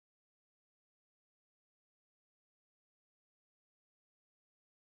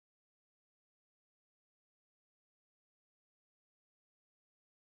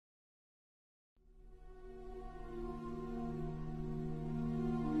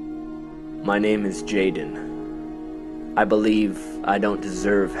My name is Jaden. I believe I don't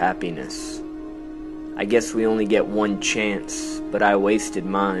deserve happiness. I guess we only get one chance, but I wasted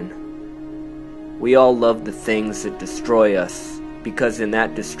mine. We all love the things that destroy us, because in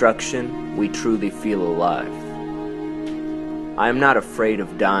that destruction, we truly feel alive. I am not afraid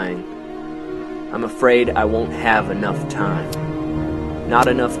of dying. I'm afraid I won't have enough time. Not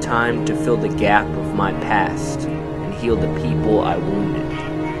enough time to fill the gap of my past and heal the people I wounded.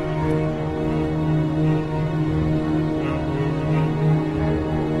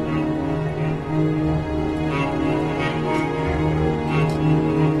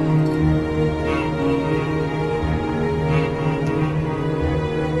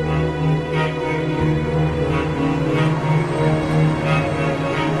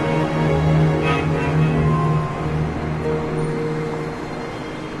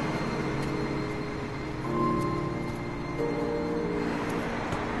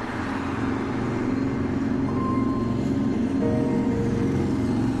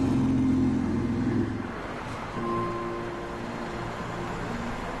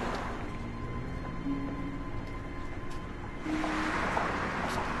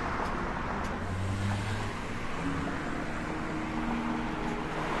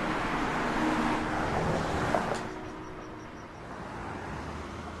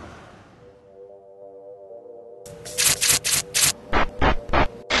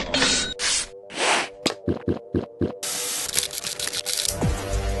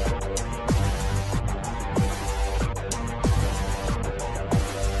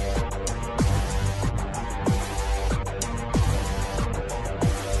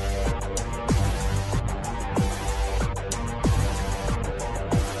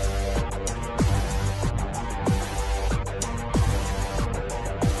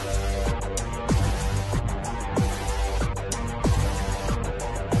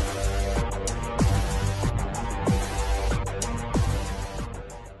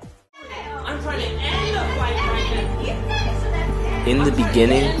 In the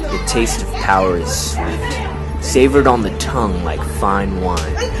beginning, the taste of power is sweet, savored on the tongue like fine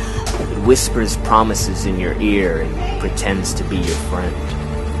wine. It whispers promises in your ear and pretends to be your friend.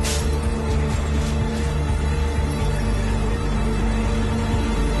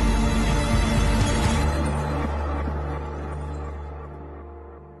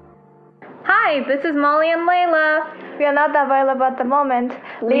 Hi, this is Molly and Layla. We are not available at the moment.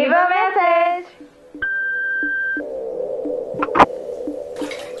 Leave a message.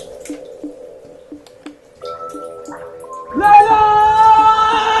 Layla!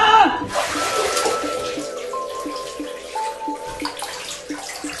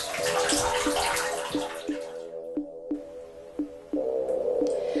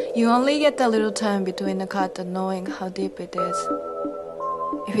 You only get a little time between the cut and knowing how deep it is.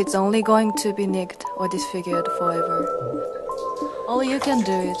 If it's only going to be nicked or disfigured forever. All you can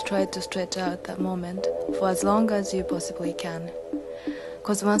do is try to stretch out that moment for as long as you possibly can.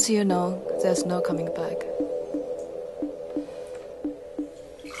 'Cause once you know, there's no coming back.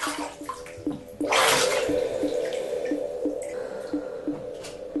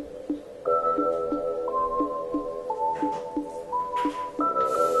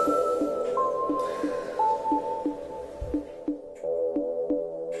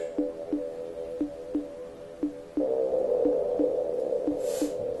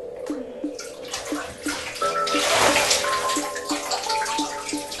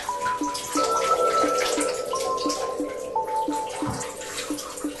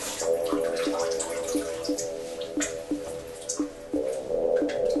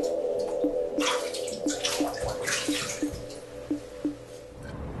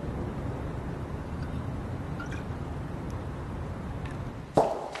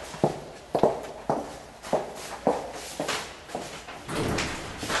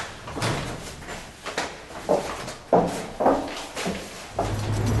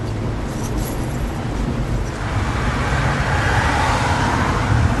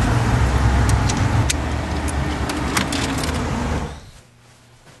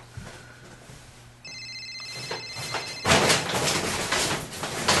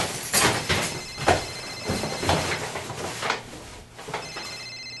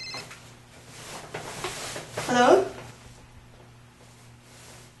 Hello?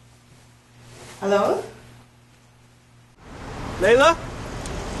 Hello? Layla?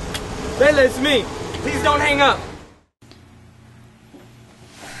 Layla, it's me. Please don't hang up.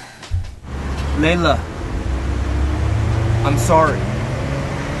 Layla. I'm sorry.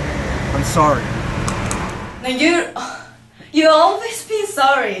 I'm sorry. Now you always be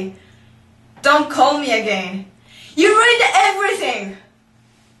sorry. Don't call me again. You ruined everything.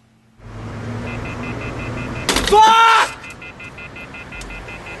 Fuck!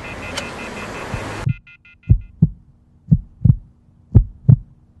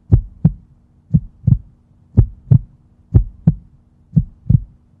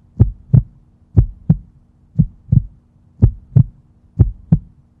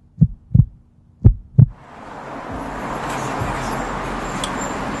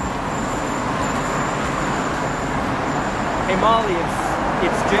 Hey Molly,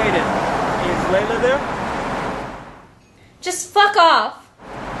 it's Jaden. Is Layla there? Just fuck off.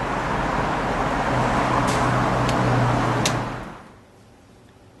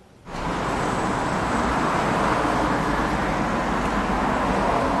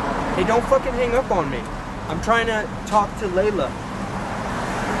 Hey, don't fucking hang up on me. I'm trying to talk to Layla.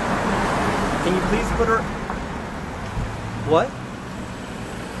 Can you please put her... What?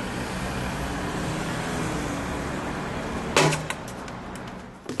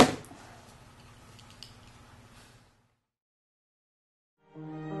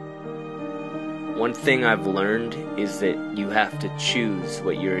 One thing I've learned is that you have to choose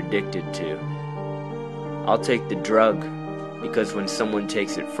what you're addicted to. I'll take the drug because when someone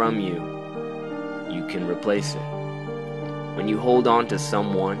takes it from you, you can replace it. When you hold on to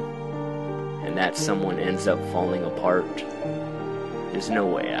someone and that someone ends up falling apart, there's no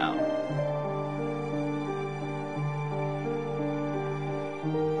way out.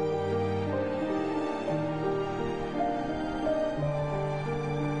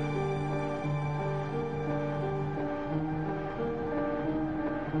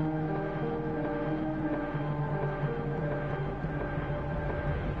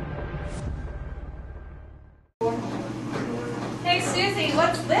 Hey Suzy,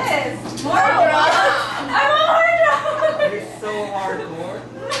 what's this? More drugs. I want more drugs. You're so hardcore.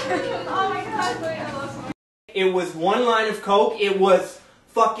 Oh my god, wait, I lost my... It was one line of coke. It was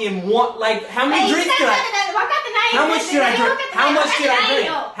fucking one. Like, how many drinks did I? How much did I drink? How much did I drink?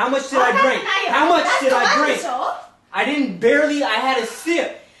 How much did I drink? How much did I drink? I didn't barely. I had a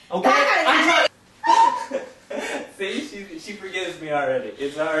sip. Okay. I'm trying. See, she forgives me already.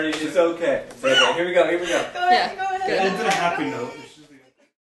 It's okay. It's okay. Here we go. Here we go. Go ahead, go ahead. It's a happy note.